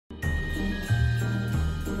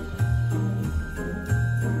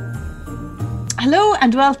Hello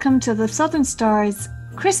and welcome to the Southern Star's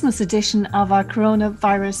Christmas edition of our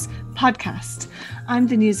coronavirus podcast. I'm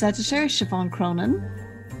the news editor, Siobhan Cronin.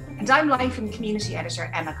 And I'm Life and Community Editor,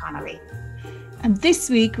 Emma Connolly. And this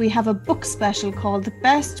week we have a book special called The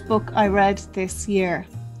Best Book I Read This Year.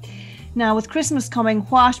 Now, with Christmas coming,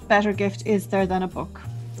 what better gift is there than a book?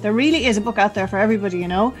 There really is a book out there for everybody, you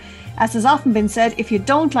know. As has often been said, if you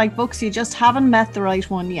don't like books, you just haven't met the right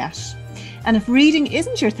one yet. And if reading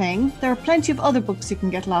isn't your thing, there are plenty of other books you can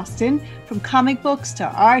get lost in, from comic books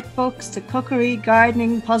to art books to cookery,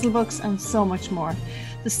 gardening, puzzle books, and so much more.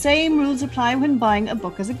 The same rules apply when buying a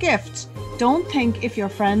book as a gift. Don't think if your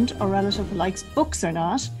friend or relative likes books or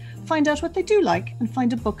not. Find out what they do like and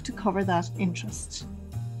find a book to cover that interest.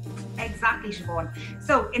 Exactly, Siobhan.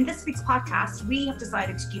 So in this week's podcast, we have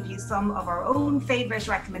decided to give you some of our own favourite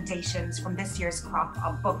recommendations from this year's crop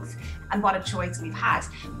of books, and what a choice we've had.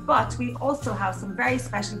 But we also have some very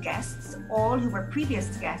special guests, all who were previous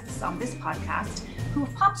guests on this podcast, who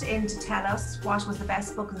have popped in to tell us what was the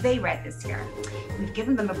best book they read this year. We've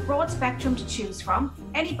given them a broad spectrum to choose from,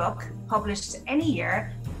 any book published any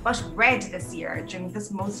year, but read this year during this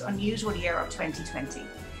most unusual year of 2020.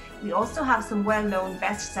 We also have some well-known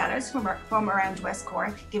bestsellers from around West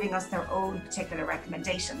Cork giving us their own particular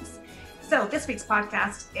recommendations. So this week's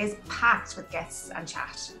podcast is packed with guests and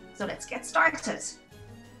chat. So let's get started.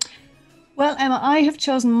 Well, Emma, I have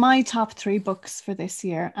chosen my top 3 books for this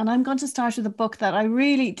year, and I'm going to start with a book that I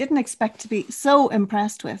really didn't expect to be so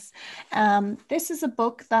impressed with. This is a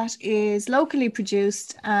book that is locally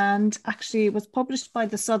produced and actually was published by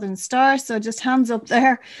the Southern Star, so just hands up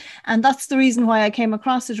there. And that's the reason why I came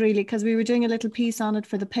across it, really, because we were doing a little piece on it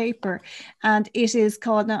for the paper, and it is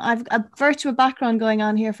called, now I've a virtual background going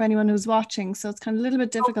on here for anyone who's watching, so it's kind of a little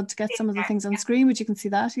bit difficult to get some of the things on screen, but you can see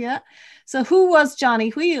that, yeah. So Who Was Johnny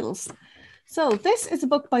Wheels? So this is a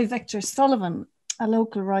book by Victor Sullivan, a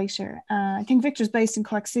local writer. I think Victor's based in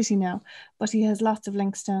Cork City now, but he has lots of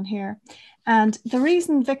links down here. And the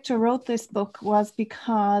reason Victor wrote this book was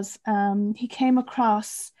because he came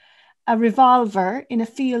across a revolver in a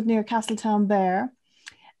field near Castletownbere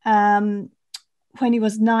when he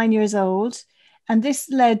was 9 years old. And this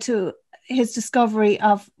led to his discovery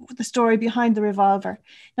of the story behind the revolver.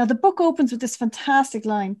 Now, the book opens with this fantastic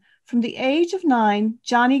line: "From the age of 9,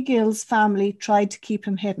 Johnny Gill's family tried to keep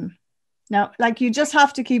him hidden." Now, like, you just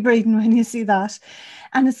have to keep reading when you see that.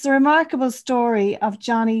 And it's the remarkable story of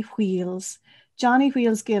Johnny Wheels. Johnny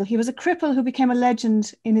Wheels Gill. He was a cripple who became a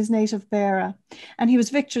legend in his native Beara, and he was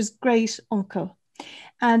Victor's great uncle.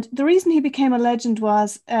 And the reason he became a legend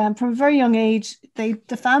was from a very young age, the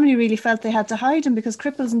family really felt they had to hide him, because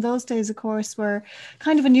cripples in those days, of course, were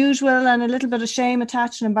kind of unusual and a little bit of shame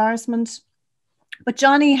attached and embarrassment. But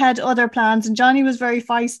Johnny had other plans, and Johnny was very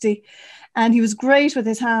feisty, and he was great with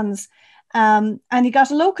his hands. And he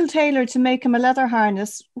got a local tailor to make him a leather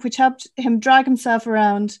harness, which helped him drag himself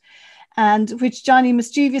around, and which Johnny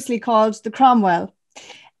mischievously called the Cromwell.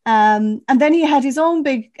 And then he had his own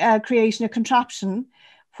big creation, a contraption,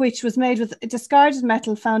 which was made with discarded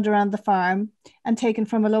metal found around the farm and taken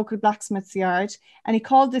from a local blacksmith's yard. And he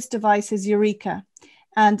called this device his Eureka.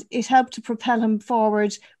 And it helped to propel him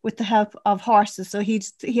forward with the help of horses. So he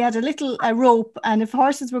had a little rope, and if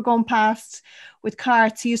horses were going past with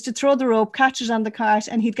carts, he used to throw the rope, catch it on the cart,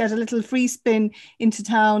 and he'd get a little free spin into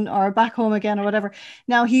town or back home again or whatever.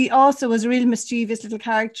 Now, he also was a real mischievous little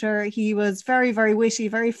character. He was very, very witty,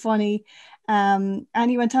 very funny. And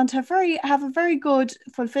he went on to have a very good,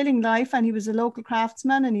 fulfilling life. And he was a local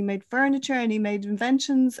craftsman, and he made furniture and he made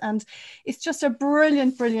inventions. And it's just a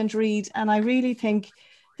brilliant, brilliant read. And I really think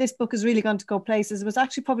this book is really going to go places. It was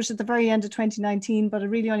actually published at the very end of 2019, but it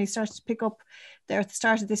really only started to pick up there at the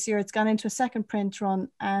start of this year. It's gone into a second print run,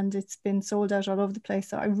 and it's been sold out all over the place.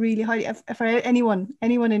 So I really highly, for anyone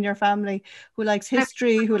in your family who likes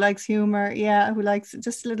history, who likes humor, who likes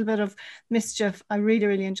just a little bit of mischief, I really,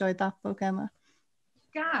 really enjoyed that book, Emma.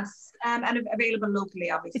 Yes, and available locally,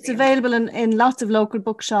 obviously. It's available in lots of local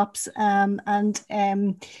bookshops, and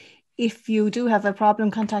if you do have a problem,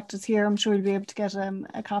 contact us here. I'm sure we'll be able to get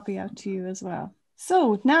a copy out to you as well.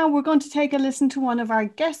 So now we're going to take a listen to one of our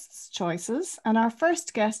guests' choices. And our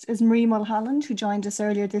first guest is Marie Mulholland, who joined us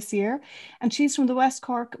earlier this year. And she's from the West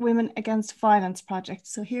Cork Women Against Violence Project.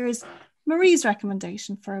 So here's Marie's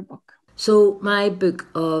recommendation for a book. So my book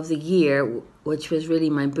of the year, which was really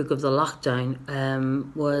my book of the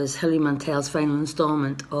lockdown, was Hilary Mantel's final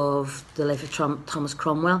instalment of The Life of Thomas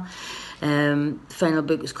Cromwell. The final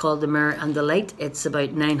book is called The Mirror and the Light. It's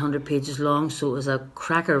about 900 pages long, so it was a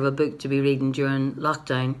cracker of a book to be reading during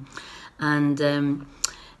lockdown. And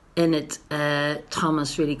in it,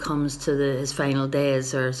 Thomas really comes to his final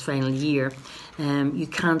days or his final year. You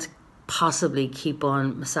can't possibly keep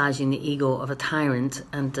on massaging the ego of a tyrant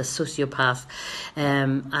and a sociopath,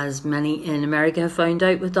 as many in America have found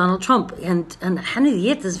out with Donald Trump. And Henry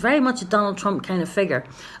VIII is very much a Donald Trump kind of figure,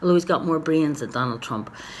 although he's got more brains than Donald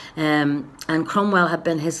Trump. And Cromwell had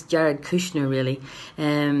been his Jared Kushner, really.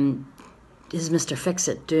 Is Mr.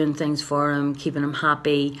 Fix-It, doing things for him, keeping him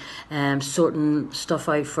happy, sorting stuff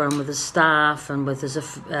out for him with his staff and with his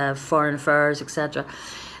foreign affairs, etc.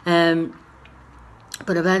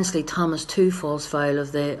 But eventually Thomas too falls foul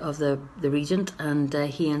of the regent, and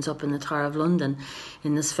he ends up in the Tower of London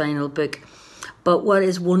in this final book. But what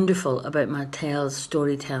is wonderful about Mantell's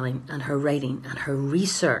storytelling and her writing and her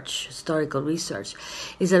research, historical research,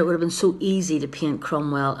 is that it would have been so easy to paint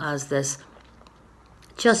Cromwell as this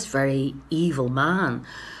just very evil man.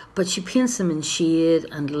 But she paints him in shade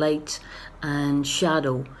and light and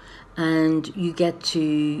shadow, and you get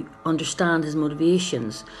to understand his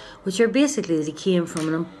motivations, which are basically that he came from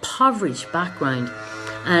an impoverished background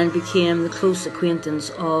and became the close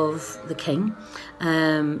acquaintance of the king.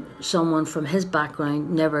 Someone from his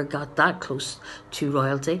background never got that close to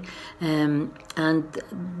royalty, and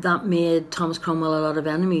that made Thomas Cromwell a lot of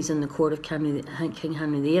enemies in the court of King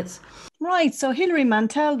Henry VIII. Right, so Hilary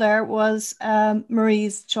Mantel there was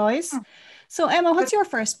Marie's choice. So Emma, what's your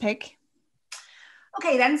first pick?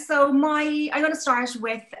 Okay then, so I'm going to start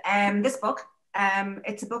with this book.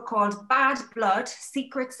 It's a book called Bad Blood: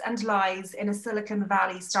 Secrets and Lies in a Silicon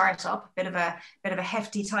Valley Startup. Bit of a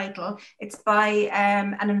hefty title. It's by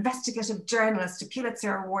an investigative journalist, a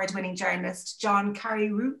Pulitzer Award-winning journalist, John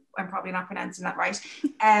Carreyrou. I'm probably not pronouncing that right.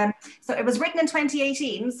 So it was written in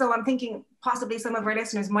 2018. So I'm thinking possibly some of our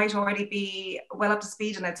listeners might already be well up to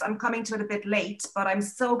speed on it. So I'm coming to it a bit late, but I'm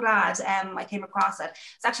so glad I came across it.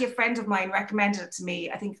 It's actually a friend of mine recommended it to me.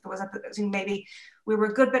 I think maybe we were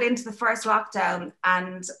a good bit into the first lockdown,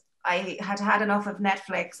 and I had had enough of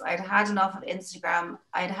Netflix. I'd had enough of Instagram.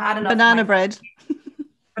 I'd had enough banana bread.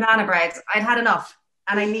 Banana bread. I'd had enough,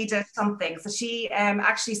 and I needed something. So she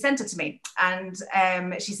actually sent it to me, and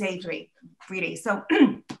she saved me, really. So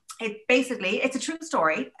it's a true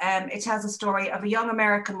story. It tells a story of a young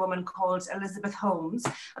American woman called Elizabeth Holmes,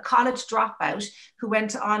 a college dropout who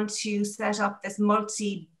went on to set up this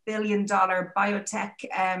multi-billion-dollar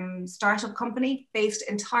biotech startup company based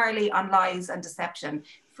entirely on lies and deception.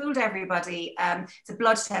 Fooled everybody. It's a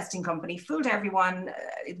blood testing company, fooled everyone,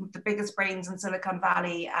 the biggest brains in Silicon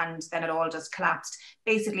Valley, and then it all just collapsed,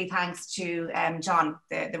 basically thanks to John,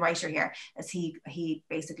 the writer here, as he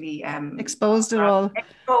basically exposed it all.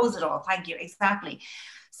 Exposed it all, thank you, exactly.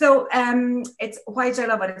 So it's why did I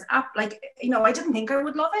love it? It's I didn't think I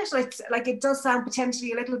would love it. It does sound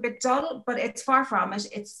potentially a little bit dull, but it's far from it.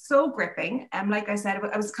 It's so gripping. Like I said,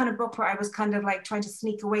 I was kind of book where I was kind of like trying to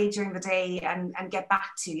sneak away during the day and get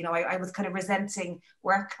back to, I was kind of resenting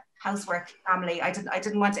work, housework, family. I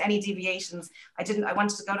didn't want any deviations. I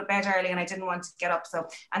wanted to go to bed early and I didn't want to get up. So,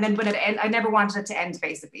 and then when it ended, I never wanted it to end,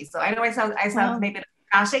 basically. So I know I sound maybe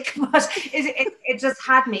dramatic, but it just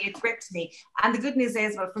had me, it gripped me. And the good news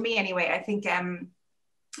is, well, for me anyway, I think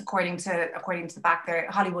according to the back there,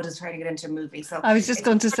 Hollywood is turning it into a movie. So I was just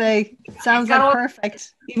going to say, sounds like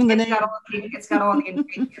perfect. Even the name. It's got all the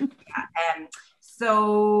ingredients.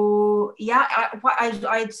 So yeah,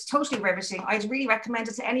 I totally riveting. I'd really recommend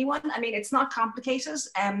it to anyone. I mean, it's not complicated.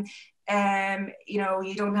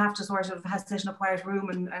 You don't have to sort of sit in a quiet room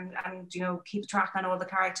and keep track on all the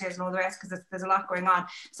characters and all the rest, because there's a lot going on.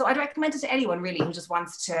 So I'd recommend it to anyone really who just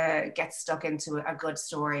wants to get stuck into a good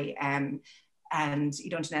story, and you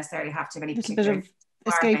don't necessarily have to have any particular bit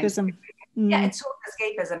of escapism. Yeah, it's total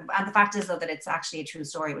escapism, and the fact is though that it's actually a true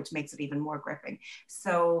story, which makes it even more gripping.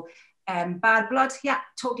 So Bad Blood, yeah,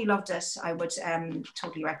 totally loved it. I would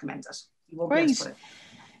totally recommend it. You won't be able to put it.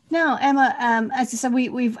 Now, Emma, as you said,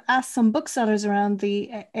 we've asked some booksellers around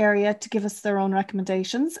the area to give us their own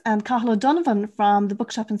recommendations, and Cathal O'Donovan from the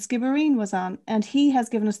bookshop in Skibbereen was on, and he has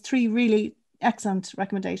given us 3 really excellent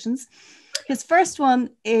recommendations. His first one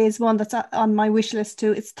is one that's on my wish list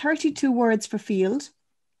too. It's 32 Words for Field,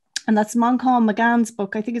 and that's Moncomb McGann's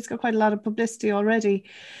book. I think it's got quite a lot of publicity already.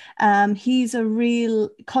 He's a real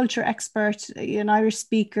culture expert, an Irish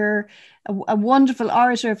speaker, a wonderful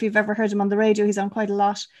orator. If you've ever heard him on the radio, he's on quite a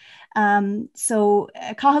lot. So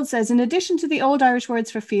Cathal says, in addition to the old Irish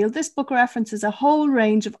words for field, this book references a whole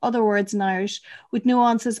range of other words in Irish with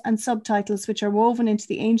nuances and subtitles which are woven into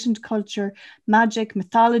the ancient culture, magic,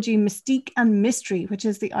 mythology, mystique and mystery, which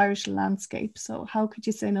is the Irish landscape. So how could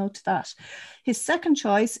you say no to that? His second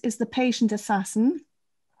choice is The Patient Assassin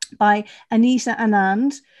by Anita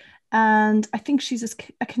Anand. And I think she's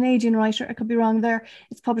a Canadian writer. I could be wrong there.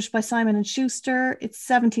 It's published by Simon and Schuster. It's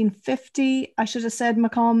 1750. I should have said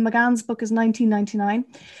McGann's book is 1999.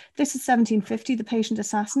 This is 1750, The Patient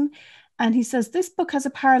Assassin. And he says this book has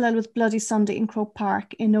a parallel with Bloody Sunday in Croke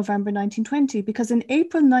Park in November 1920, because in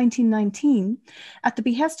April 1919, at the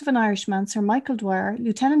behest of an Irishman, Sir Michael Dwyer,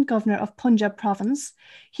 Lieutenant Governor of Punjab Province,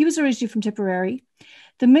 he was originally from Tipperary,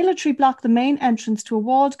 the military blocked the main entrance to a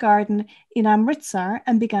walled garden in Amritsar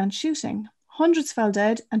and began shooting. Hundreds fell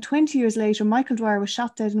dead, and 20 years later, Michael Dwyer was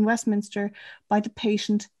shot dead in Westminster by the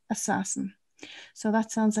patient assassin. So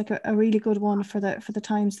that sounds like a really good one for the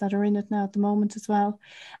times that are in it now at the moment as well.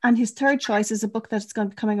 And his third choice is a book that's going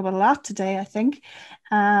to be coming about a lot today, I think.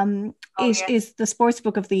 Is the sports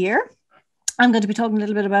book of the year. I'm going to be talking a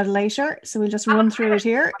little bit about it later, so we'll just run through it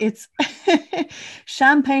here. It's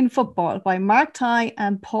Champagne Football by Mark Tighe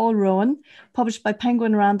and Paul Rowan, published by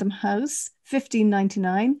Penguin Random House,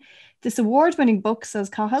 $15.99. This award-winning book, says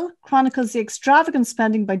Cahill, chronicles the extravagant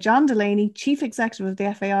spending by John Delaney, chief executive of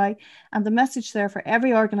the FAI, and the message there for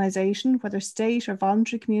every organisation, whether state or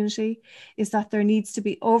voluntary community, is that there needs to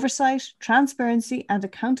be oversight, transparency and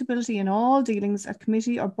accountability in all dealings at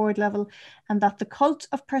committee or board level, and that the cult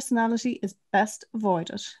of personality is best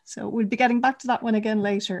avoided. So we'll be getting back to that one again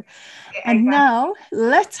later. And now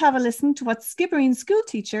let's have a listen to what Skibbereen school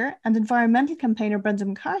teacher and environmental campaigner Brenda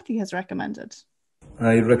McCarthy has recommended.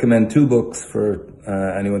 I recommend two books for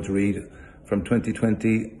anyone to read from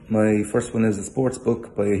 2020. My first one is a sports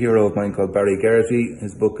book by a hero of mine called Barry Geraghty.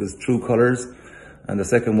 His book is True Colours. And the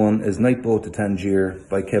second one is Night Boat to Tangier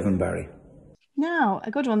by Kevin Barry. Now, a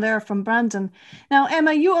good one there from Brandon. Now,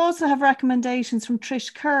 Emma, you also have recommendations from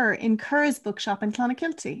Trish Kerr in Kerr's Bookshop in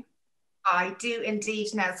Clonakilty. I do indeed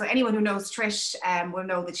now. So anyone who knows Trish will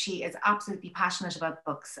know that she is absolutely passionate about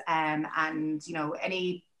books. And, you know,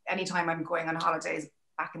 anytime I'm going on holidays,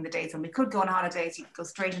 back in the days when we could go on holidays, you could go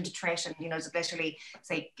straight into Trish and, you know, just literally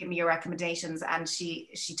say, give me your recommendations. And she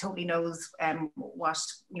totally knows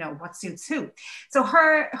what suits who. So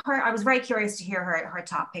I was very curious to hear her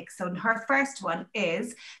top picks. So her first one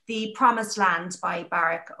is The Promised Land by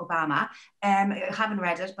Barack Obama. I haven't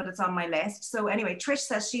read it, but it's on my list. So anyway, Trish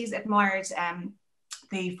says she's admired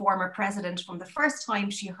the former president from the first time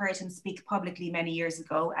she heard him speak publicly many years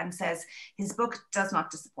ago, and says his book does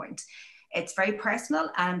not disappoint. It's very personal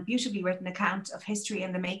and beautifully written account of history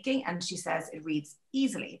in the making, and she says it reads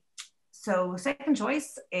easily. So second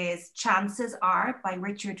choice is Chances Are by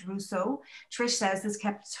Richard Rousseau. Trish says this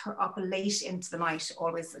kept her up late into the night,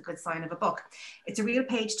 always a good sign of a book. It's a real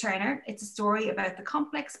page turner. It's a story about the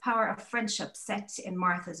complex power of friendship set in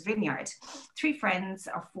Martha's Vineyard. Three friends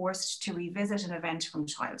are forced to revisit an event from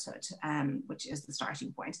childhood, which is the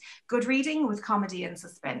starting point. Good reading with comedy and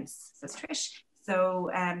suspense, says Trish. So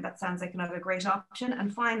that sounds like another great option.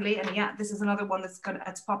 And finally, and yeah, this is another one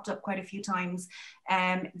that's popped up quite a few times.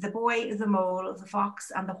 The Boy, the Mole, the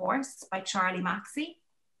Fox and the Horse by Charlie Maxey.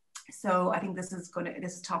 So I think this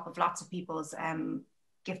is top of lots of people's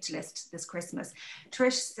gift list this Christmas.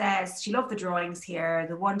 Trish says she loved the drawings here,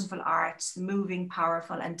 the wonderful art, the moving,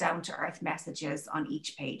 powerful and down-to-earth messages on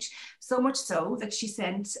each page. So much so that she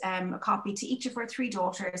sent a copy to each of her three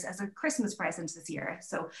daughters as a Christmas present this year.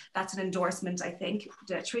 So that's an endorsement, I think.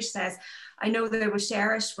 Trish says, I know they will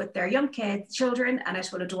share it with their young children, and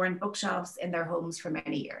it will adorn bookshelves in their homes for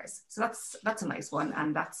many years. So that's a nice one,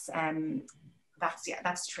 and that's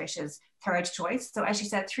Trish's third choice. So as she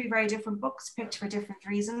said, three very different books picked for different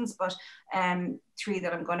reasons, but three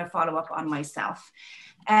that I'm going to follow up on myself.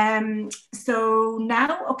 So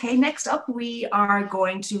now, okay, next up we are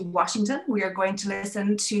going to Washington. We are going to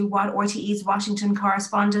listen to what RTE's Washington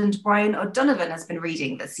correspondent Brian O'Donovan has been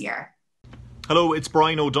reading this year. Hello, it's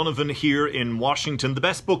Brian O'Donovan here in Washington. The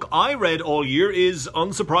best book I read all year is,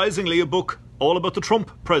 unsurprisingly, a book all about the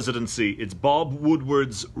Trump presidency. It's Bob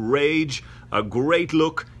Woodward's Rage, a great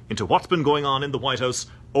look into what's been going on in the White House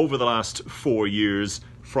over the last 4 years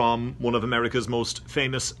from one of America's most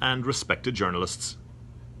famous and respected journalists.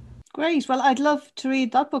 Great. Well, I'd love to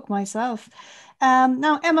read that book myself.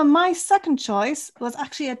 Now, Emma, my second choice was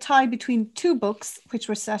actually a tie between two books which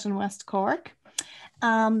were set in West Cork.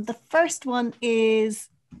 The first one is,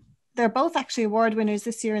 they're both actually award winners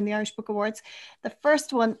this year in the Irish Book Awards. The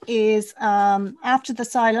first one is After the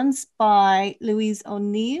Silence by Louise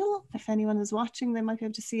O'Neill. If anyone is watching, they might be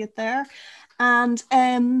able to see it there. And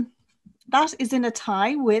that is in a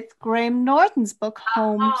tie with Graham Norton's book,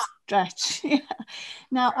 Home Stretch. Yeah.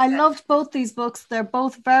 Now, I loved both these books. They're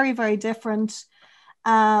both very, very different.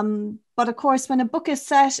 But of course, when a book is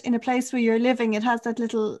set in a place where you're living, it has that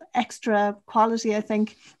little extra quality, I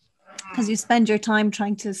think. because you spend your time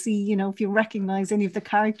trying to see, you know, if you recognize any of the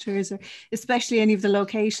characters or especially any of the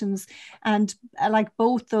locations. And like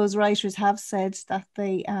both those writers have said that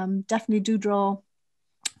they definitely do draw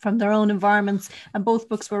from their own environments, and both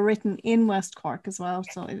books were written in West Cork as well.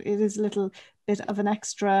 So it is a little bit of an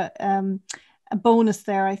extra a bonus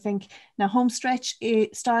there, I think. Now, Homestretch,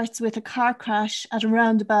 it starts with a car crash at a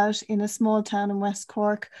roundabout in a small town in West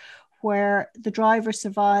Cork, where the driver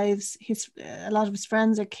survives, a lot of his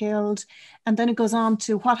friends are killed, and then it goes on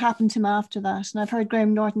to what happened to him after that. And I've heard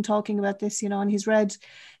Graham Norton talking about this, you know, and he's read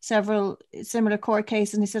several similar court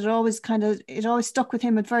cases, and he said it always stuck with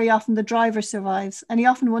him, but very often the driver survives. And he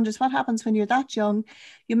often wonders what happens when you're that young.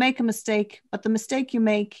 You make a mistake, but the mistake you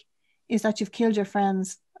make is that you've killed your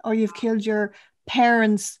friends, or you've killed your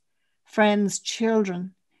parents, friends,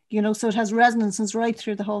 children, you know, so it has resonances right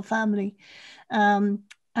through the whole family.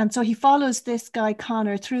 And so he follows this guy,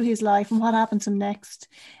 Connor, through his life and what happens to him next.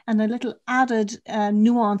 And a little added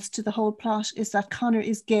nuance to the whole plot is that Connor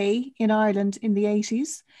is gay in Ireland in the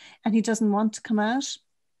 80s, and he doesn't want to come out,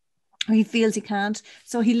 or he feels he can't.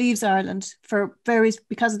 So he leaves Ireland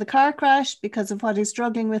because of the car crash, because of what he's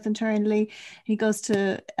struggling with internally. He goes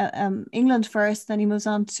to England first, then he moves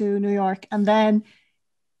on to New York, and then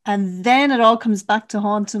it all comes back to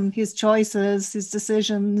haunt him, his choices, his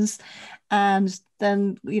decisions, and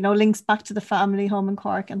then, you know, links back to the family home in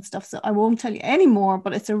Cork and stuff. So I won't tell you any more,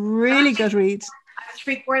 but it's a really good read.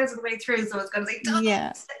 I'm 3/4 of the way through, so it's going to say,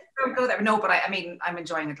 don't go there. No, but I mean, I'm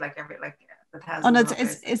enjoying it like and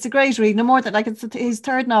it's a great read. No more that, like, it's his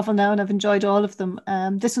third novel now, and I've enjoyed all of them.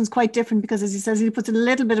 This one's quite different because, as he says, he puts a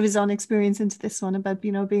little bit of his own experience into this one about,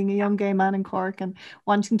 you know, being a young gay man in Cork and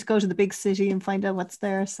wanting to go to the big city and find out what's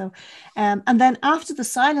there. So, and then After the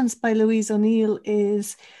Silence by Louise O'Neill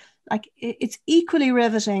is, like, it's equally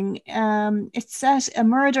riveting. It's set, a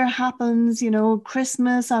murder happens, you know,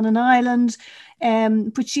 Christmas on an island,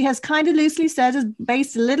 but she has kind of loosely said is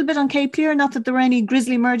based a little bit on Cape Clear. Not that there were any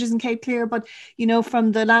grisly murders in Cape Clear, but, you know,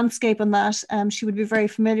 from the landscape and that, she would be very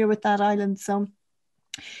familiar with that island. So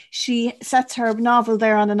she sets her novel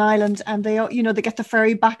there on an island, and they get the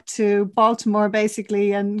ferry back to Baltimore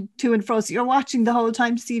basically, and to and fro. So you're watching the whole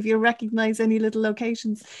time to see if you recognize any little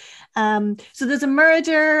locations. So there's a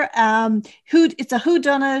murder, it's a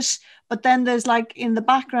whodunit, but then there's, like, in the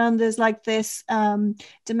background, there's like this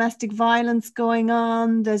domestic violence going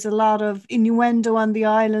on. There's a lot of innuendo on the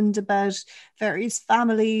island about various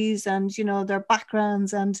families and, you know, their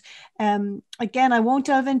backgrounds. And again, I won't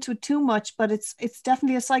delve into it too much, but it's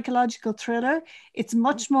definitely a psychological thriller. It's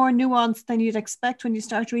much more nuanced than you'd expect when you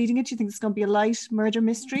start reading it. You think it's going to be a light murder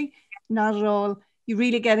mystery. Not at all. You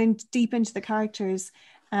really get deep into the characters.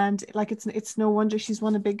 And, like, it's no wonder she's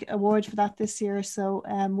won a big award for that this year. So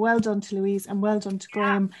well done to Louise, and well done to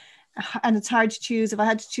Graham. And it's hard to choose. If I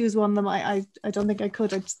had to choose one of them, I don't think I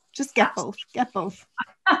could. I'd just get both.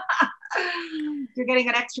 You're getting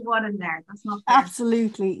an extra one in there. That's not fair.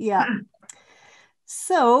 Absolutely, yeah.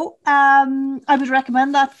 So I would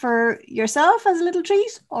recommend that for yourself as a little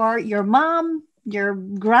treat, or your mom, your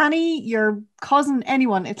granny, your cousin,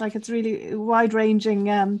 anyone. It's really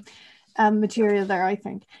wide-ranging material there, I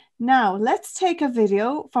think. Now, let's take a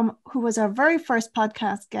video from who was our very first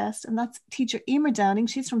podcast guest, and that's teacher Emer Downing.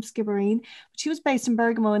 She's from Skibbereen. She was based in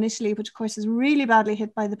Bergamo in Italy, which, of course, is really badly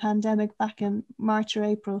hit by the pandemic back in March or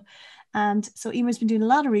April. And so Emer's been doing a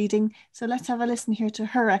lot of reading. So let's have a listen here to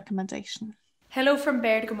her recommendation. Hello from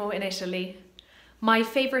Bergamo in Italy. My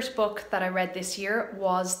favourite book that I read this year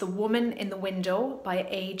was The Woman in the Window by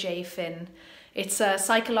A.J. Finn. It's a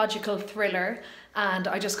psychological thriller, and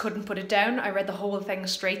I just couldn't put it down. I read the whole thing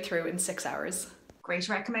straight through in 6 hours. Great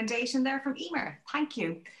recommendation there from Emer. Thank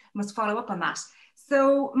you. I must follow up on that.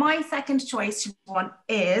 So my second choice one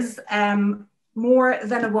is More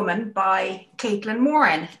Than a Woman by Caitlin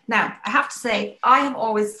Moran. Now, I have to say, I have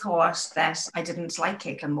always thought that I didn't like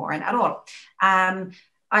Caitlin Moran at all.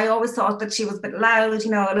 I always thought that she was a bit loud, you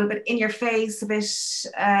know, a little bit in your face, a bit,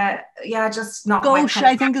 just not. Gauche,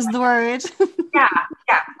 I think is the word. yeah,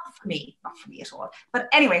 not for me at all. But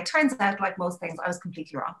anyway, it turns out, like most things, I was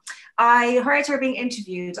completely wrong. I heard her being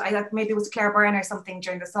interviewed. I thought maybe it was Claire Byrne or something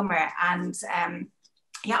during the summer, and I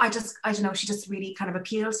don't know, she just really kind of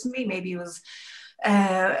appealed to me. Maybe it was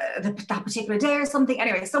that particular day or something.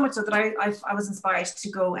 Anyway, so much so that I was inspired to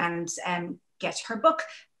go and get her book.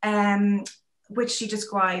 Which she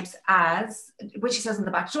describes as, which she says in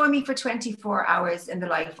the back, join me for 24 hours in the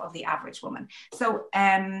life of the average woman. So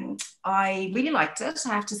I really liked it,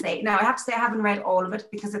 I have to say. Now, I have to say I haven't read all of it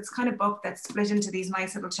because it's kind of book that's split into these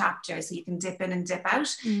nice little chapters so you can dip in and dip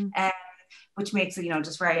out. which makes it,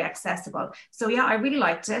 just very accessible. So yeah, I really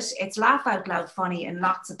liked it. It's laugh out loud funny in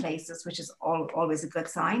lots of places, which is always a good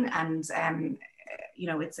sign. And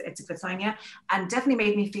it's a good sign, yeah. And definitely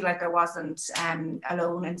made me feel like I wasn't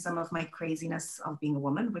alone in some of my craziness of being a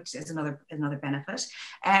woman, which is another benefit.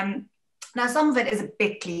 Now, some of it is a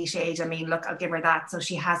bit cliched. I mean, look, I'll give her that. So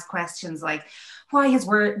she has questions like, why has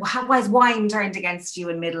wine turned against you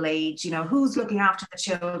in middle age? Who's looking after the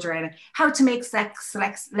children? How to make sex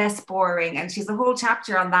less boring? And she's a whole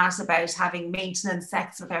chapter on that, about having maintenance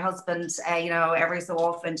sex with her husband, every so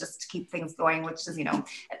often, just to keep things going, which is, a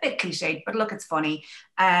bit cliched. But look, it's funny.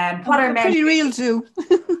 What are men? Pretty real too.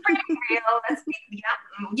 Pretty real. Yeah,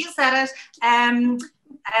 you said it.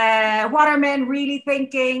 What are men really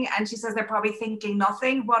thinking? And she says they're probably thinking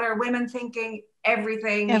nothing. What are women thinking?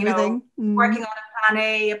 Everything. Working on a plan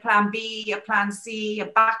A, a plan B, a plan C, a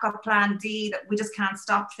backup plan D, that we just can't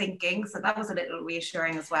stop thinking. So that was a little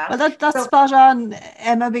reassuring as well. Well, that's spot on,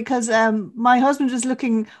 Emma, because my husband was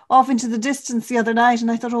looking off into the distance the other night,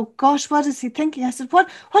 and I thought, oh gosh, what is he thinking? I said, what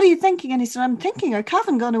are you thinking? And he said, I'm thinking, are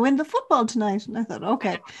Cavan going to win the football tonight? And I thought,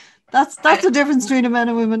 okay, that's the difference between a man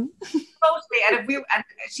and women. Totally. And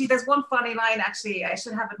there's one funny line, actually, I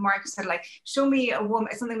should have it marked, said like, show me a woman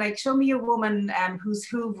who's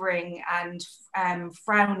hoovering and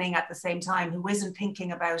frowning at the same time, who isn't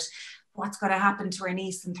thinking about what's going to happen to her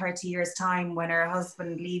niece in 30 years time when her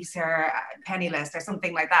husband leaves her penniless, or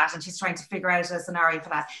something like that, and she's trying to figure out a scenario for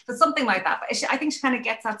that. So something like that. But I think she kind of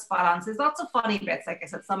gets that spot on. So there's lots of funny bits, like I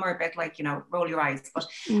said, some are a bit like, roll your eyes, but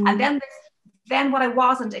and then what I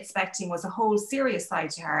wasn't expecting was a whole serious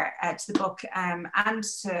side to her, to the book, and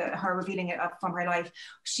to her revealing it up from her life.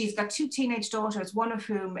 She's got 2 teenage daughters, one of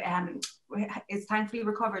whom is thankfully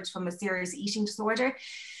recovered from a serious eating disorder.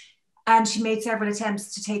 And she made several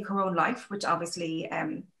attempts to take her own life, which obviously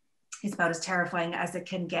is about as terrifying as it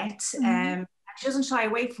can get. She doesn't shy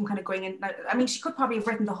away from kind of going in. I mean, she could probably have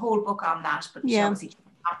written the whole book on that, but she obviously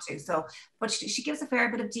not to. So, but she gives a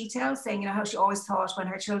fair bit of detail, saying, how she always thought when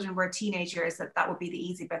her children were teenagers that would be the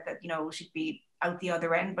easy bit, that, she'd be out the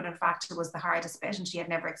other end, but in fact it was the hardest bit, and she had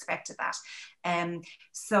never expected that. That's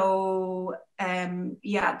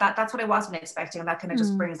what I wasn't expecting, and that kind of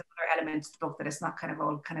just brings another element to the book, that it's not kind of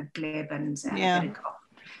all kind of glib and so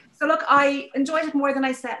look, I enjoyed it more than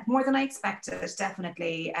I expected.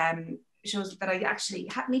 Definitely shows that I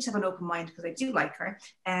actually need to have an open mind, because I do like her.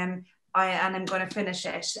 And I'm going to finish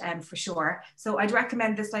it for sure. So I'd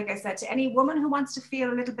recommend this, like I said, to any woman who wants to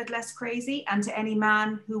feel a little bit less crazy, and to any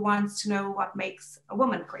man who wants to know what makes a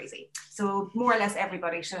woman crazy. So more or less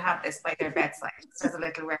everybody should have this by their bedside, just as a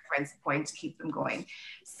little reference point to keep them going.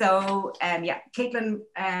 So Caitlin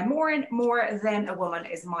Moran, More Than a Woman,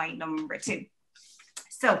 is my number 2.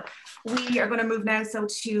 So we are going to move now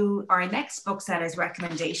to our next booksellers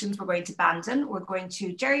recommendations. We're going to Bandon. We're going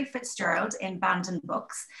to Jerry Fitzgerald in Bandon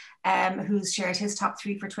Books, who's shared his top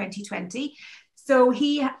 3 for 2020. So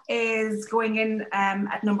he is going in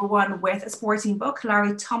at number 1 with a sporting book,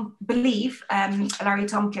 Larry Tompkins,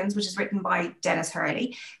 which is written by Dennis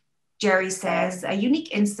Hurley. Jerry says, a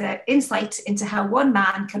unique insight into how one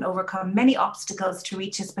man can overcome many obstacles to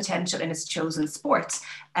reach his potential in his chosen sport.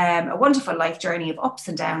 A wonderful life journey of ups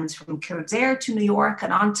and downs, from Kildare to New York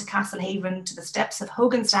and on to Castlehaven, to the steps of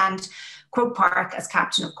Hogan Stand, Croke Park, as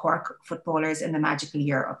captain of Cork footballers in the magical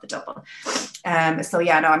year of the double.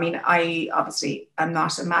 I obviously am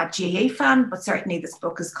not a mad GAA fan, but certainly this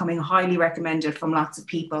book is coming highly recommended from lots of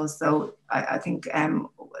people. So I think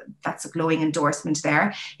that's a glowing endorsement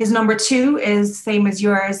there. His number 2 is same as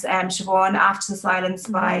yours, Siobhan, After the Silence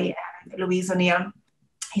by Louise O'Neill.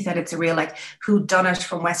 He said it's a real whodunit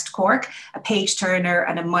from West Cork, a page turner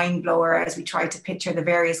and a mind blower as we try to picture the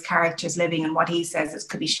various characters living in what he says it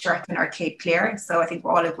could be Sherton or Cape Clear. So I think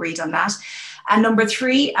we're all agreed on that. And number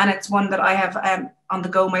 3, and it's one that I have on the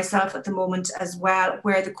go myself at the moment as well,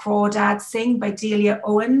 Where the Crawdads Sing by Delia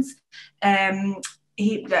Owens.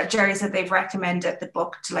 Jerry said they've recommended the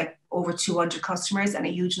book to over 200 customers, and a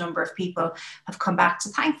huge number of people have come back to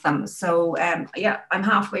thank them. So I'm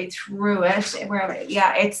halfway through it.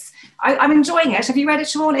 I'm enjoying it. Have you read it,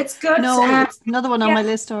 Siobhan? It's good. No, it's another one on my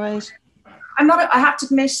list. All right. I have to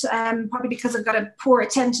admit, probably because I've got a poor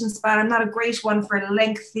attention span, I'm not a great one for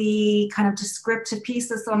lengthy kind of descriptive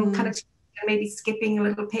pieces. So I'm kind of maybe skipping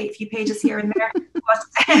a few pages here and there. But,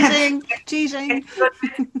 cheating.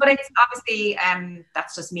 But it's obviously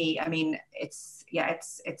that's just me. I mean, it's a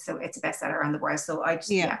bestseller around the world. So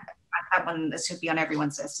that one should be on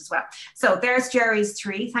everyone's list as well. So there's Jerry's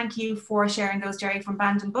 3. Thank you for sharing those, Jerry, from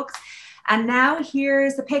Bandon Books. And now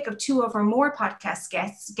here's the pick of two of our more podcast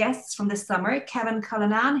guests from this summer. Kevin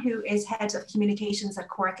Cullinan, who is Head of Communications at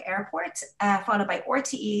Cork Airport, followed by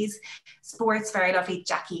RTE's sports very lovely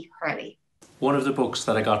Jackie Hurley. One of the books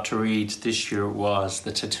that I got to read this year was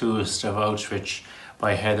The Tattooist of Auschwitz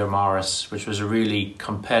by Heather Morris, which was a really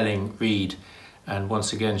compelling read and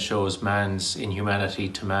once again shows man's inhumanity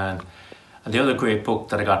to man. And the other great book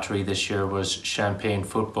that I got to read this year was Champagne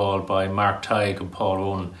Football by Mark Tighe and Paul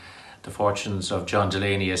Owen, The Fortunes of John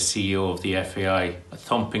Delaney as CEO of the FAI. A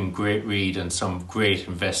thumping great read and some great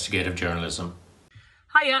investigative journalism.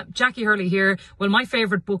 Hiya, Jackie Hurley here. Well, my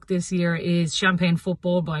favourite book this year is Champagne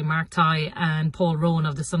Football by Mark Tighe and Paul Rowan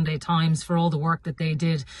of the Sunday Times for all the work that they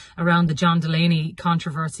did around the John Delaney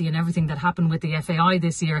controversy and everything that happened with the FAI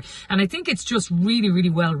this year. And I think it's just really, really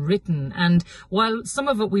well written. And while some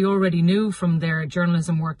of it we already knew from their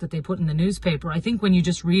journalism work that they put in the newspaper, I think when you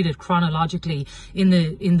just read it chronologically in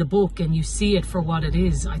the book and you see it for what it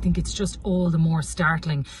is, I think it's just all the more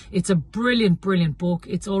startling. It's a brilliant, brilliant book.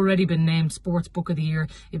 It's already been named Sports Book of the Year.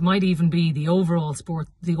 It might even be the overall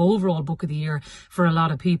book of the year for a lot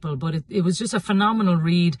of people, but it was just a phenomenal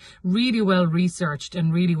read, really well researched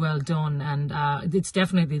and really well done, and it's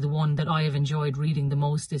definitely the one that I have enjoyed reading the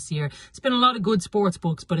most this year. It's been a lot of good sports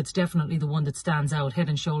books, but it's definitely the one that stands out head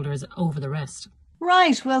and shoulders over the rest.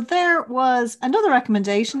 Right, well, there was another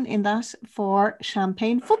recommendation in that for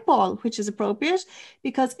Champagne Football, which is appropriate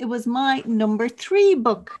because it was my number 3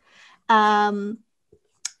 book.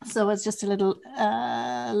 So it's just a little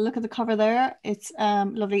look at the cover there. It's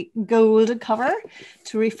lovely gold cover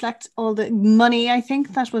to reflect all the money, I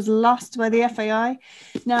think, that was lost by the FAI.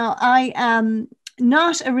 Now, I am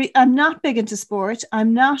I'm not big into sport.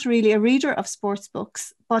 I'm not really a reader of sports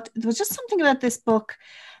books, but there was just something about this book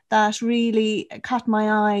that really caught my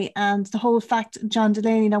eye, and the whole fact John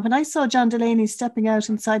Delaney. Now, when I saw John Delaney stepping out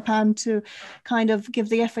in Saipan to kind of give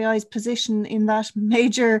the FAI's position in that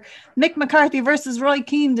major Mick McCarthy versus Roy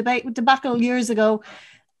Keane debacle years ago,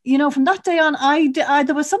 you know, from that day on,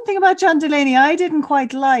 there was something about John Delaney I didn't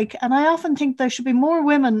quite like. And I often think there should be more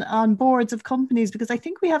women on boards of companies because I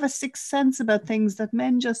think we have a sixth sense about things that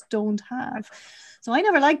men just don't have. So I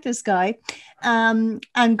never liked this guy. And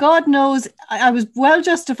God knows I was well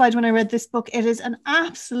justified when I read this book. It is an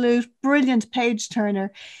absolute brilliant page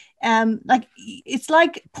turner. It's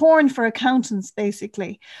like porn for accountants,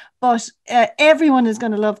 basically. But everyone is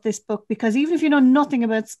going to love this book because even if you know nothing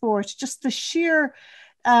about sport, just the sheer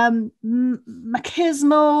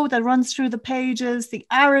machismo that runs through the pages, the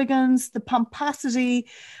arrogance, the pomposity,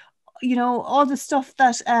 you know, all the stuff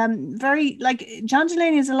that very, like, John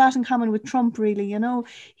Delaney has a lot in common with Trump, really. You know,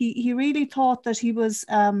 he really thought that he was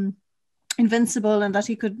invincible and that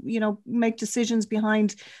he could, you know, make decisions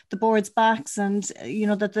behind the board's backs and, you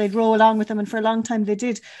know, that they'd roll along with him. And for a long time they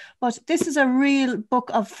did. But this is a real book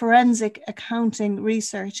of forensic accounting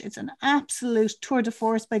research. It's an absolute tour de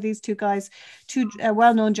force by these two guys, two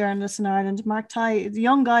well-known journalists in Ireland. Mark Tighe is a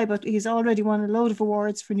young guy, but he's already won a load of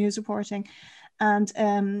awards for news reporting. And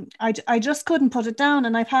I just couldn't put it down.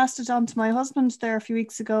 And I passed it on to my husband there a few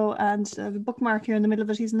weeks ago, and the bookmark here in the middle of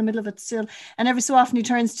it, he's in the middle of it still. And every so often he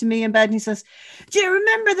turns to me in bed and he says, do you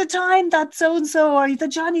remember the time that so-and-so, or the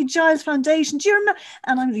Johnny Giles Foundation? Do you remember?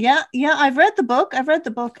 And I'm, yeah, I've read the book.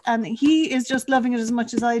 And he is just loving it as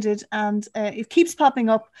much as I did. And it keeps popping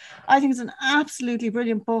up. I think it's an absolutely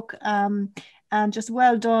brilliant book. And just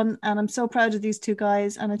well done. And I'm so proud of these two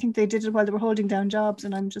guys. And I think they did it while they were holding down jobs.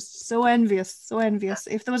 And I'm just so envious.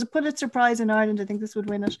 If there was a Pulitzer Prize in Ireland, I think this would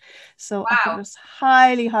win it. So wow. I could just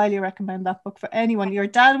highly, highly recommend that book for anyone. Your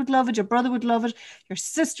dad would love it. Your brother would love it. Your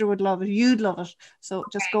sister would love it. You'd love it. So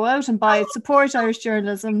just go out and buy it. Support Irish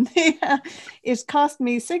journalism. It cost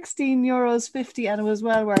me €16.50 and it was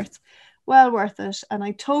well worth it. And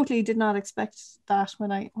I totally did not expect that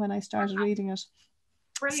when I started reading it.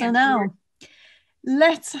 Brilliant. So now,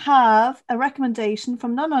 let's have a recommendation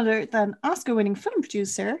from none other than Oscar-winning film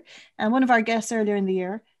producer and one of our guests earlier in the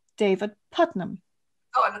year, David Putnam.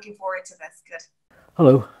 Oh, I'm looking forward to this. Good.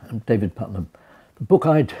 Hello, I'm David Putnam. The book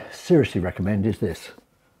I'd seriously recommend is this,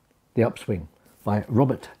 The Upswing by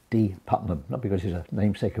Robert D. Putnam. Not because he's a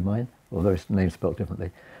namesake of mine, although his name's spelled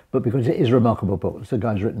differently, but because it is a remarkable book. The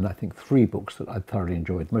guy's written, I think, 3 books that I've thoroughly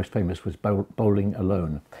enjoyed. Most famous was Bowling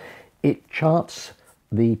Alone. It charts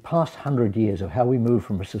the past 100 years of how we moved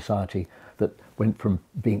from a society that went from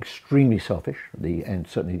being extremely selfish,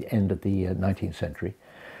 certainly the end of the 19th century,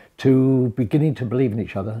 to beginning to believe in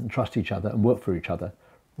each other and trust each other and work for each other,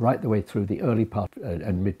 right the way through the early part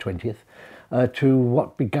and mid-20th, to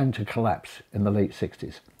what began to collapse in the late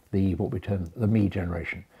 60s, what we term the me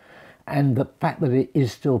generation. And the fact that it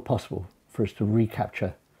is still possible for us to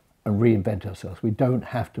recapture and reinvent ourselves. We don't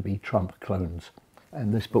have to be Trump clones.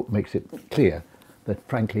 And this book makes it clear that,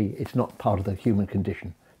 frankly, it's not part of the human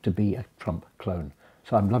condition to be a Trump clone.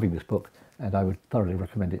 So I'm loving this book, and I would thoroughly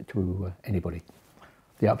recommend it to anybody.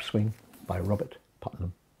 The Upswing by Robert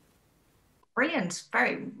Putnam. Brilliant,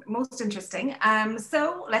 very most interesting.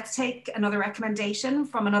 So let's take another recommendation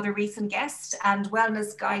from another recent guest and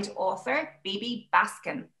wellness guide author, Bibi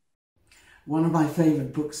Baskin. One of my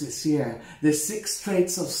favourite books this year, The 6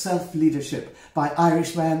 Traits of Self-Leadership by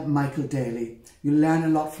Irishman Michael Daly. You learn a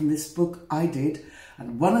lot from this book, I did,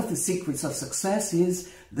 and one of the secrets of success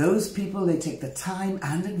is those people, they take the time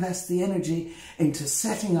and invest the energy into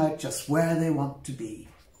setting out just where they want to be.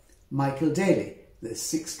 Michael Daly, The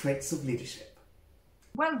 6 Traits of Leadership.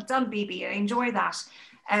 Well done, Bibi. I enjoy that,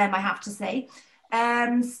 I have to say.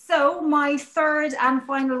 So my third and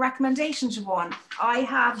final recommendation, Siobhan, I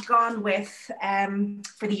have gone with,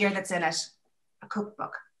 for the year that's in it, a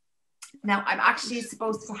cookbook. Now, I'm actually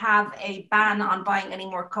supposed to have a ban on buying any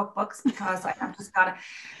more cookbooks because I have just got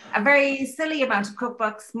a very silly amount of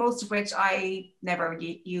cookbooks, most of which I never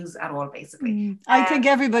use at all, basically. I think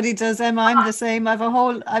everybody does, Emma. I'm the same. I've a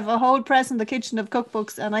whole press in the kitchen of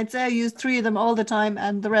cookbooks, and I'd say I use 3 of them all the time,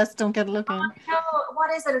 and the rest don't get a look in. No,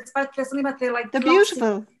 what is it? It's about something about they're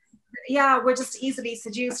beautiful. Yeah, we're just easily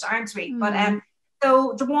seduced, aren't we? But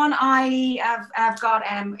so the one I have got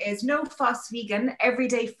is No Fuss Vegan,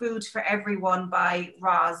 Everyday Food for Everyone by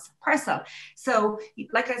Roz Purcell. So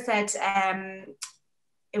like I said,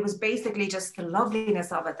 it was basically just the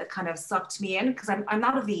loveliness of it that kind of sucked me in, because I'm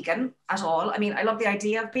not a vegan at all. I mean, I love the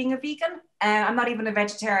idea of being a vegan. I'm not even a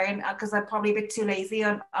vegetarian because I'm probably a bit too lazy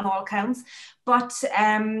on all counts. But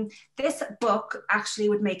this book actually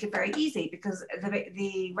would make it very easy because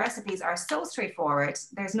the recipes are so straightforward.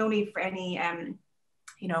 There's no need for any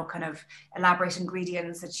kind of elaborate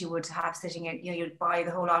ingredients that you would have sitting in, you'd buy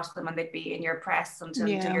the whole lot of them and they'd be in your press until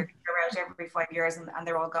you're out every 5 years and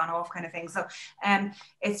they're all gone off kind of thing. So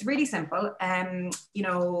it's really simple.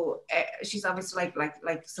 She's obviously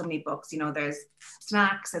like so many books, there's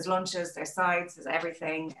snacks, there's lunches, there's sides, there's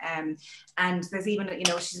everything. And there's even,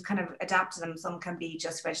 she's kind of adapted them. Some can be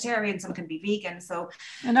just vegetarian, some can be vegan. So,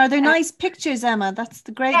 and are there nice pictures, Emma? That's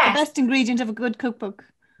the best ingredient of a good cookbook.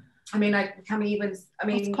 I mean,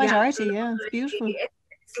 it's quite arty, yeah. It's beautiful.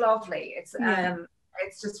 It's lovely.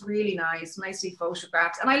 It's just really nicely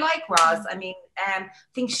photographed. And I like Roz. I mean, I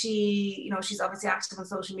think she's obviously active on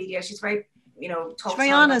social media. She's very, she's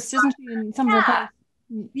very honest, isn't she? In some of her posts.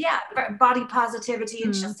 Yeah, body positivity,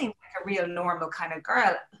 and she just seems like a real normal kind of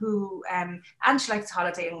girl who and she likes to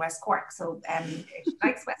holiday in West Cork. So if she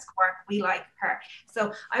likes West Cork, we like her.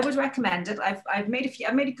 So I would recommend it. I've made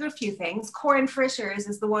a good few things. Corn fritters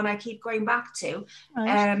is the one I keep going back to.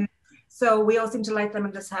 Right. So we all seem to like them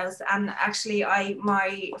in this house. And actually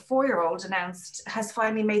my 4-year-old has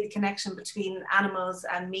finally made the connection between animals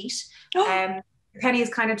and meat. Penny has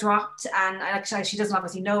kind of dropped, and actually she doesn't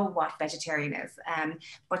obviously know what vegetarian is,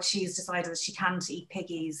 but she's decided that she can't eat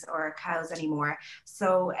piggies or cows anymore.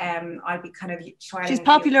 So I'll be kind of trying. She's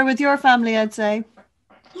popular with your family, I'd say.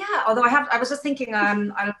 Yeah, although I was just thinking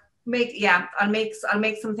I'll make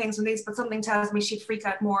some things from these, but something tells me she'd freak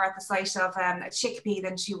out more at the sight of a chickpea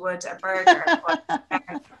than she would a burger.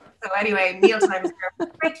 So anyway, mealtime is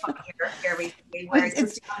great fun here recently, where it's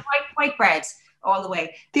just white bread all the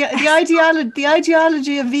way. The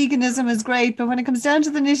ideology of veganism is great, but when it comes down to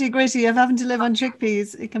the nitty gritty of having to live on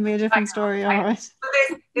chickpeas, it can be a different story. All right. So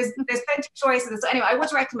there's plenty of choices. So anyway, I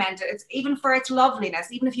would recommend it. It's even for its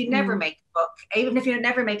loveliness, even if you never make a book, even if you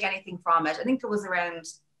never make anything from it. I think it was around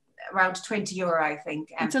 €20, I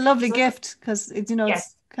think. It's a lovely gift because it's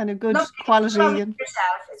it's kind of good quality.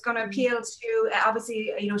 It's going to appeal to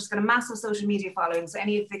obviously she's got a massive social media following, so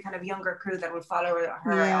any of the kind of younger crew that will follow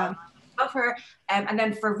her. Love her, and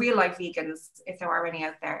then for real life vegans, if there are any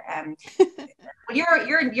out there,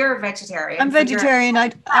 you're a vegetarian. I'm vegetarian.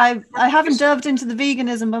 I haven't delved into the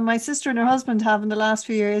veganism, but my sister and her husband have in the last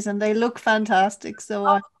few years, and they look fantastic.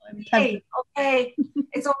 So okay.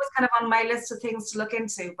 It's always kind of on my list of things to look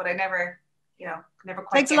into, but I never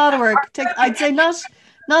quite. Takes a lot of work. I'd say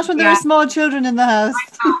not when there are small children in the house.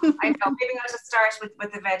 I know. Maybe I'll just start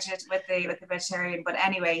with the vegetarian. But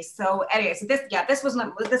anyway, so this was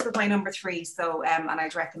my number 3. So and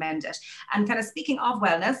I'd recommend it. And kind of speaking of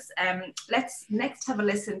wellness, let's next have a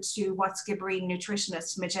listen to what Skibbereen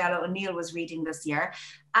nutritionist Majella O'Neill was reading this year,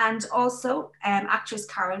 and also actress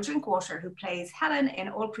Carol Drinkwater, who plays Helen in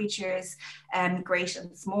All Creatures Great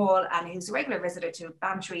and Small, and who's a regular visitor to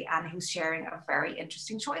Bantry, and who's sharing a very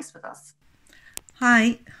interesting choice with us.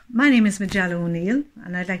 Hi, my name is Majella O'Neill,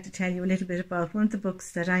 and I'd like to tell you a little bit about one of the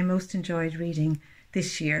books that I most enjoyed reading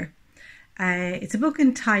this year. It's a book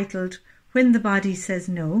entitled When the Body Says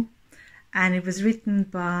No, and it was written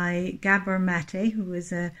by Gabor Mate, who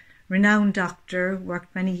is a renowned doctor,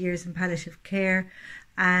 worked many years in palliative care,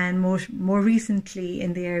 and more recently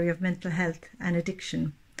in the area of mental health and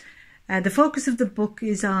addiction. The focus of the book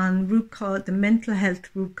is on the mental health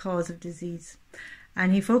root cause of disease,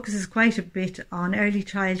 and he focuses quite a bit on early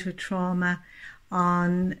childhood trauma,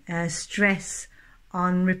 on stress,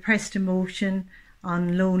 on repressed emotion,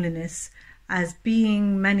 on loneliness, as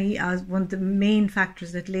being as one of the main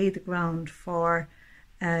factors that lay the ground for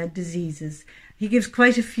diseases. He gives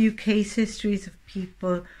quite a few case histories of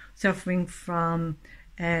people suffering from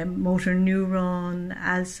motor neuron,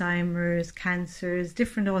 Alzheimer's, cancers,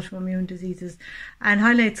 different autoimmune diseases, and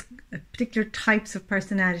highlights particular types of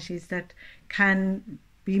personalities that can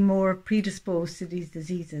be more predisposed to these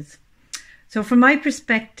diseases. So from my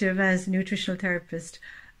perspective as a nutritional therapist,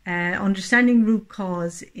 understanding root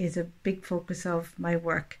cause is a big focus of my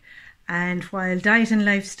work. And while diet and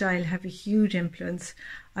lifestyle have a huge influence,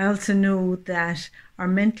 I also know that our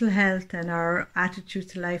mental health and our attitude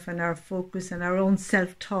to life and our focus and our own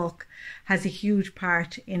self-talk has a huge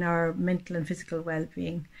part in our mental and physical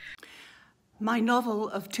well-being. My novel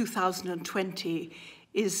of 2020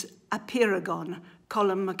 is Apeirogon,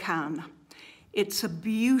 Colin McCann. It's a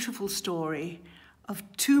beautiful story of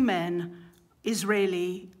two men,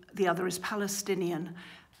 Israeli, the other is Palestinian.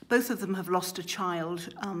 Both of them have lost a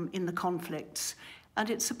child in the conflicts, and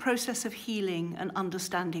it's a process of healing and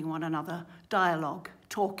understanding one another, dialogue,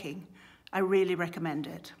 talking. I really recommend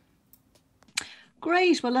it.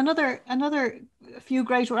 Great. Well, another few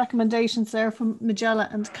great recommendations there from Majella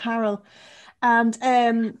and Carol. And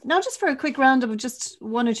now just for a quick roundup of just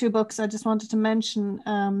one or two books I just wanted to mention.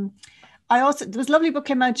 There was a lovely book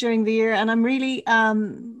came out during the year, and I'm really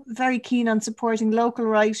very keen on supporting local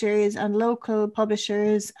writers and local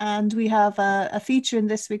publishers. And we have a feature in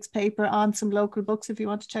this week's paper on some local books if you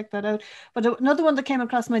want to check that out. But another one that came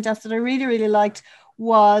across my desk that I really, really liked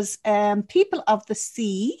was People of the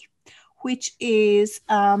Sea, which is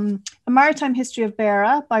a maritime history of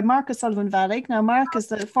Beara by Mark O'Sullivan-Valig. Now, Mark is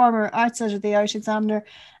the former arts editor of the Irish Examiner,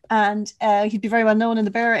 and he'd be very well known in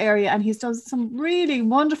the Beara area, and he's done some really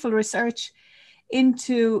wonderful research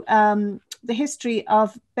into the history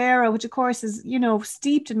of Beara, which of course is,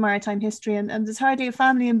 steeped in maritime history, and there's hardly a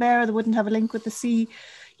family in Beara that wouldn't have a link with the sea,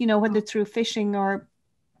 whether through fishing or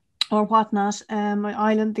whatnot,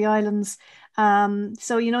 the islands.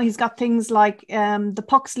 So, he's got things like the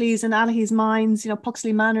Puxleys and Allihi's mines.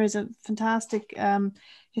 Puxley Manor is a fantastic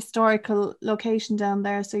historical location down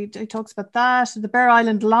there. So he talks about that. The Bear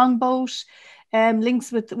Island longboat, links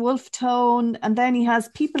with Wolfe Tone. And then he has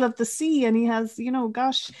People of the Sea, and he has,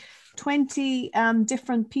 20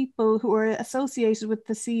 different people who are associated with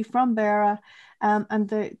the sea from Beara, and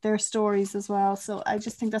their stories as well. So I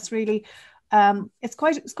just think that's really... it's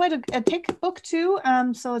quite a thick book too,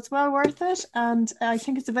 so it's well worth it, and I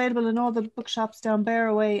think it's available in all the bookshops down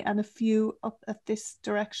Beara Way and a few up at this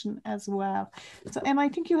direction as well. So Emma, I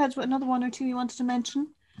think you had another one or two you wanted to mention.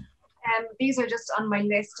 These are just on my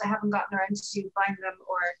list. I haven't gotten around to buying them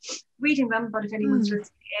or reading them, but if anyone's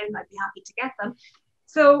listening in, I'd be happy to get them.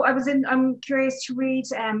 So I'm curious to read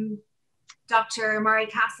Dr. Murray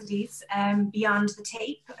Cassidy's Beyond the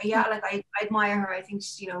Tape. Yeah, I admire her. I think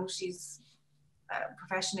she's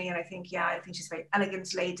professionally, and I think she's a very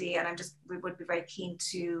elegant lady, and we would be very keen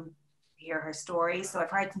to hear her story. So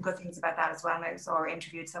I've heard some good things about that as well, and I saw her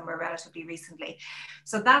interviewed somewhere relatively recently.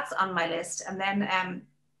 So that's on my list. And then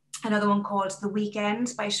another one called The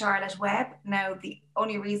Weekend by Charlotte Webb. Now, the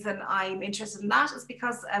only reason I'm interested in that is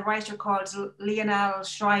because a writer called Lionel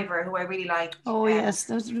Shriver, who I really like. Oh yes,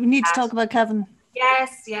 we need to talk about Kevin.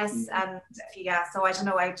 Yes, and so I don't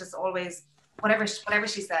know, I just always, whatever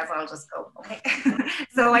she says, I'll just go, okay.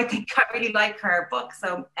 So I think I really like her book.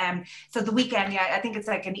 So The Weekend, I think it's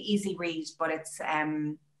like an easy read, but it's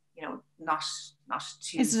not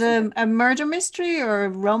too. Is it a murder mystery or a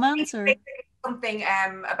romance or something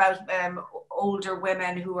about older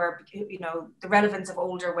women who are, the relevance of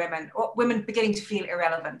older women beginning to feel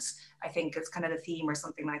irrelevant, I think is kind of the theme or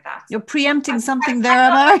something like that. You're preempting something there,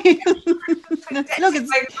 am I? Look, it's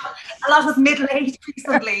like a lot of middle-aged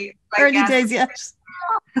recently. Early days, yes.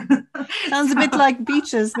 Sounds a bit like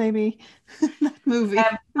Beaches, maybe, that movie.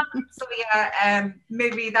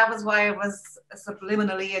 Maybe that was why I was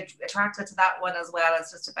subliminally attracted to that one as well.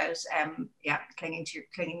 It's just about clinging to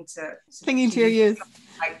your youth,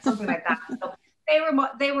 something like that. So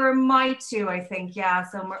they were my two, I think. Yeah,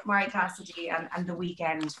 so Murray Cassidy and The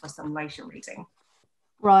Weekend for some lighter reading.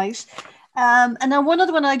 Right. And now one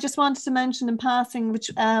other one I just wanted to mention in passing, which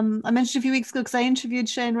I mentioned a few weeks ago because I interviewed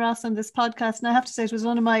Shane Ross on this podcast, and I have to say it was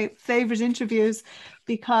one of my favourite interviews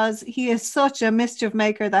because he is such a mischief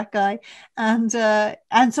maker, that guy, and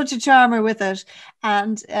such a charmer with it.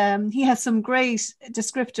 And he has some great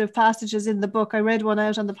descriptive passages in the book. I read one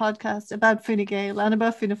out on the podcast about Fine Gael and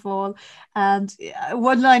about Fianna Fáil, and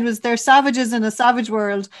one line was, "They're savages in a savage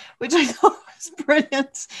world," which I thought was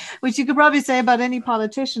brilliant, which you could probably say about any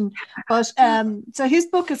politician. But so his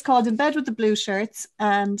book is called In Bed with the Blue Shirts,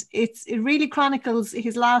 and it really chronicles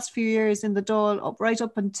his last few years in the Dáil, right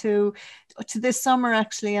up into to this summer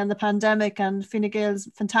actually, and the pandemic, and Fine Gael's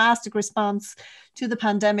fantastic response to the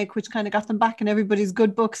pandemic, which kind of got them back in everybody's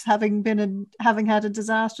good books, having had a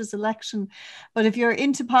disastrous election. But if you're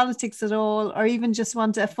into politics at all, or even just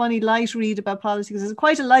want a funny light read about politics, it's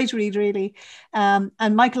quite a light read really. And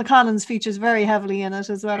Michael Collins features very heavily in it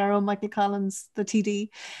as well, our own Michael Collins, the TD.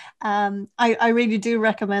 I really do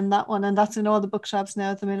recommend that one, and that's in all the bookshops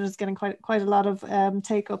now at the minute. It's getting quite a lot of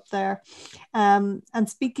take up there. And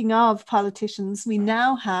speaking of politicians, we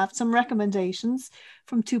now have some recommendations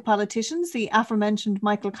from two politicians, the aforementioned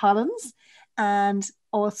Michael Collins, and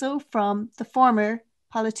also from the former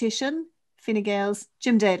politician Fine Gael's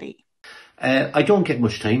Jim Daly. I don't get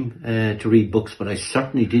much time to read books, but I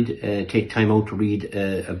certainly did take time out to read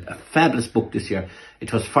a fabulous book this year.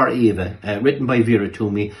 It was For Eva, written by Vera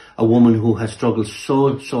Toomey, a woman who has struggled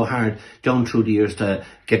so hard down through the years to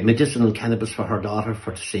get medicinal cannabis for her daughter,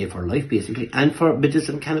 to save her life basically, and for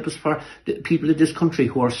medicinal cannabis for the people in this country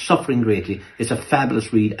who are suffering greatly. It's a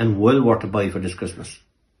fabulous read and well worth a buy for this Christmas.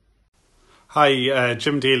 Hi,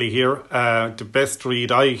 Jim Daly here. The best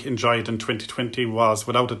read I enjoyed in 2020 was,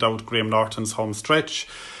 without a doubt, Graham Norton's Home Stretch.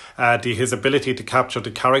 His ability to capture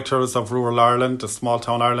the characters of rural Ireland, the small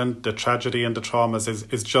town Ireland, the tragedy and the traumas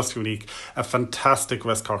is just unique. A fantastic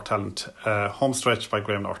West Cork talent. Home Stretch by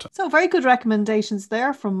Graham Norton. So very good recommendations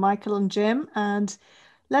there from Michael and Jim. And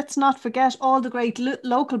let's not forget all the great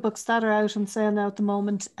local books that are out on sale now at the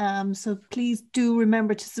moment. So please do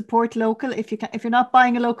remember to support local. If you're not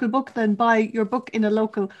buying a local book, then buy your book in a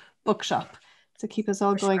local bookshop to keep us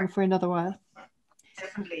all going for another while.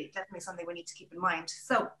 Definitely something we need to keep in mind.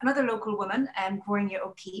 So another local woman, Gráinne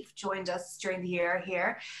O'Keeffe, joined us during the year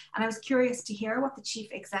here, and I was curious to hear what the chief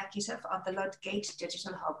executive of the Ludgate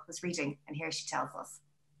Digital Hub was reading, and here she tells us.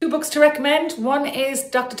 Two books to recommend. One is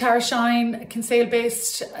Dr. Tara Shine,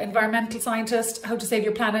 Kinsale-based environmental scientist, How to Save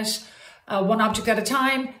Your Planet, One Object at a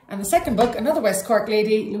Time. And the second book, another West Cork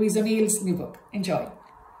lady, Louise O'Neill's new book. Enjoy.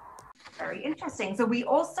 Very interesting. So we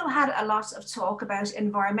also had a lot of talk about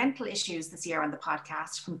environmental issues this year on the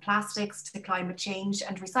podcast, from plastics to climate change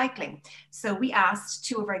and recycling. So we asked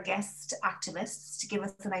two of our guest activists to give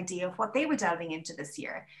us an idea of what they were delving into this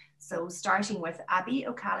year. So starting with Abby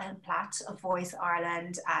O'Callaghan-Platt of Voice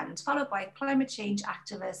Ireland, and followed by climate change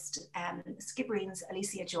activist Skibbereen's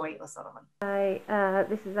Alicia Joy O'Sullivan. Hi,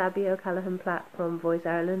 this is Abby O'Callaghan-Platt from Voice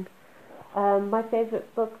Ireland. My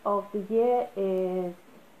favourite book of the year is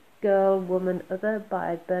Girl, Woman, Other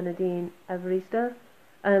by Bernadine Evaristo.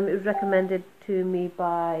 It was recommended to me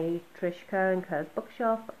by Trish Kerr and Kerr's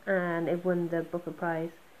Bookshop, and it won the Booker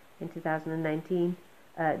Prize in 2019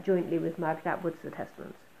 jointly with Margaret Atwood's The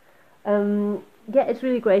Testaments. Yeah, it's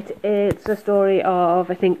really great. It's a story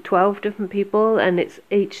of, I think, 12 different people, and it's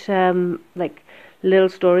each like little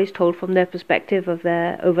stories told from their perspective of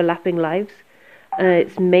their overlapping lives.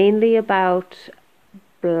 It's mainly about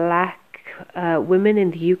black women in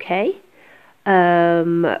the UK,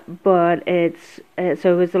 but it's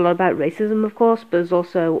a lot about racism, of course, but there's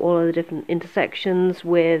also all of the different intersections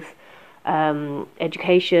with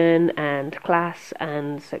education and class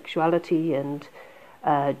and sexuality and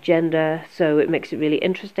gender, so it makes it really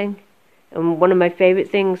interesting. And one of my favourite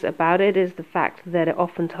things about it is the fact that it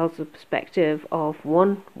often tells the perspective of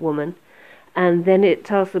one woman, and then it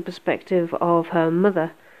tells the perspective of her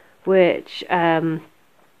mother, which I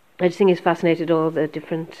just think is fascinated all the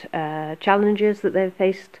different challenges that they've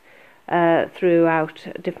faced throughout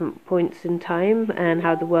different points in time, and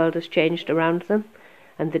how the world has changed around them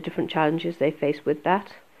and the different challenges they face with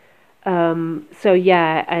that. So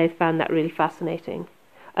yeah, I found that really fascinating.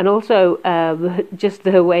 And also just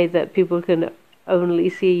the way that people can only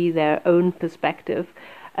see their own perspective,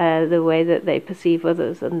 the way that they perceive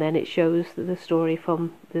others, and then it shows the story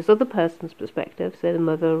from this other person's perspective, say the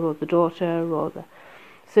mother or the daughter or the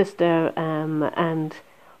sister, and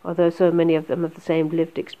although so many of them have the same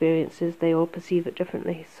lived experiences, they all perceive it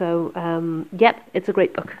differently. So yep, it's a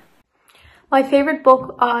great book. My favourite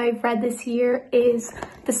book I've read this year is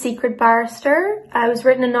The Secret Barrister. It was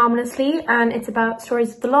written anonymously, and it's about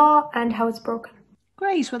stories of the law and how it's broken.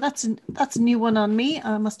 Great. Well, that's a new one on me.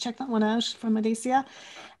 I must check that one out from Alicia.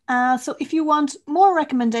 So if you want more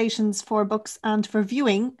recommendations for books and for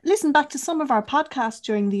viewing, listen back to some of our podcasts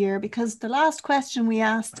during the year, because the last question we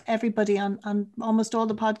asked everybody on almost all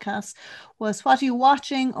the podcasts was, what are you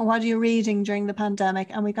watching or what are you reading during the pandemic?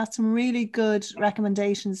 And we got some really good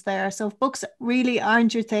recommendations there. So if books really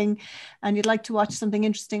aren't your thing and you'd like to watch something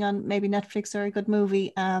interesting on maybe Netflix or a good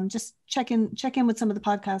movie, just check in with some of the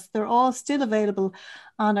podcasts. They're all still available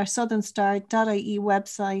on our southernstar.ie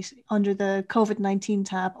website under the COVID-19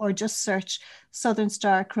 tab, or just search Southern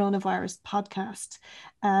Star Coronavirus Podcast.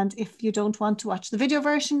 And if you don't want to watch the video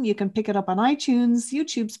version, you can pick it up on iTunes,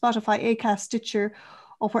 YouTube, Spotify, Acast, Stitcher,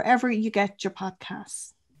 or wherever you get your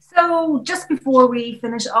podcasts. So just before we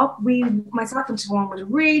finish up, myself and Siobhan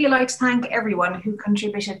would really like to thank everyone who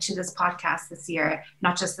contributed to this podcast this year,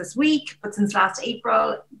 not just this week, but since last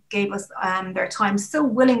April, gave us their time so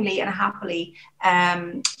willingly and happily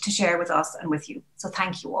to share with us and with you. So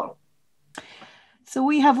thank you all. So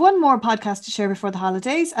we have one more podcast to share before the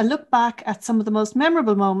holidays, a look back at some of the most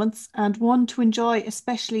memorable moments, and one to enjoy,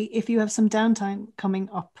 especially if you have some downtime coming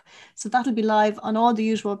up. So that'll be live on all the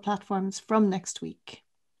usual platforms from next week.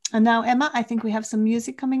 And now, Emma, I think we have some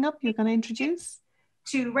music coming up you're going to introduce.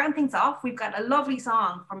 To round things off, we've got a lovely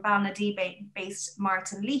song from Ballinadee-based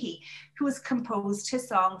Martin Leahy, who has composed his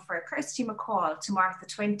song for Kirsty McCall to mark the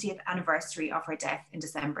 20th anniversary of her death in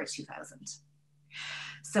December 2000.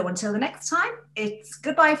 So until the next time, it's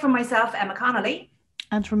goodbye from myself, Emma Connolly.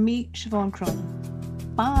 And from me, Siobhan Crum.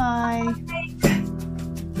 Bye.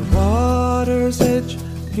 The water's edge,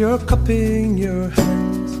 you're cupping your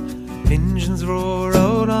hands. Engines roar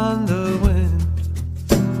out on the wind.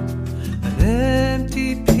 An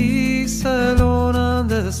empty piece alone on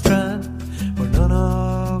the strand, where none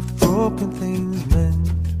of broken things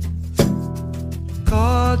mend.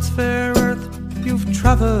 God's fair earth, you've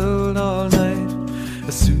travelled all night.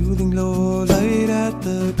 A soothing low light at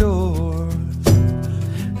the door.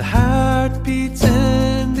 The heart beats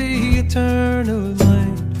in the eternal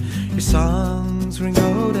mind. Your songs ring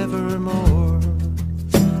out evermore.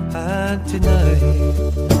 And tonight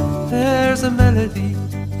there's a melody.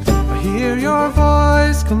 I hear your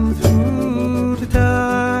voice come through the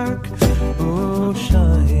dark. Oh,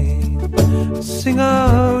 shine, sing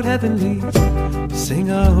out heavenly, sing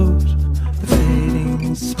out the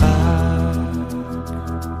fading spark.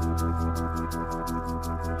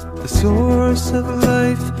 The source of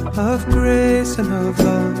life, of grace and of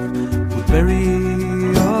love, will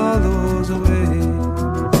bury all those away.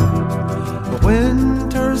 But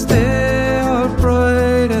winter's day out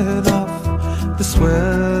bright enough, the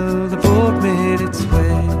swell, the boat made its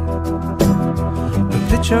way. The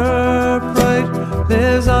picture bright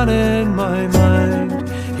lives on in my mind.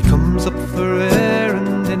 He comes up for air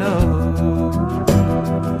and in out.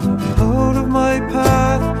 Out of my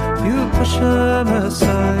path, you push him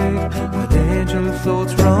aside. An angel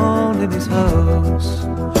floats round in his house.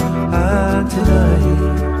 And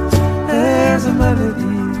tonight there's a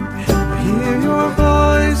melody. I hear your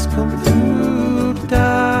voice come through the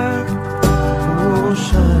dark. Oh,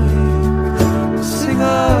 shine, sing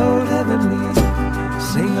out heavenly,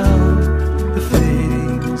 sing out the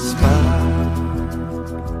fading spark.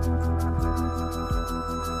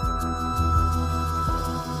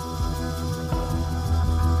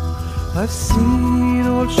 I've seen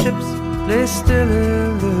old ships lay still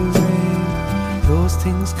in the rain. Those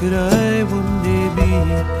things could I one day be.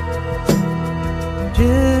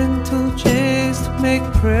 Gentle chaste, make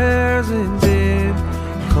prayers in vain,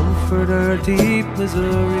 comfort our deep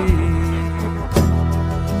misery.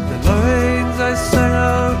 The lines I sang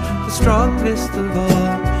out, the strongest of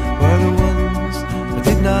all, were the ones I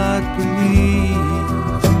did not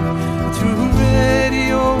believe. Through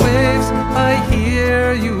radio waves I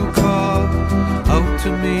hear you call out to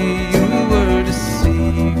me.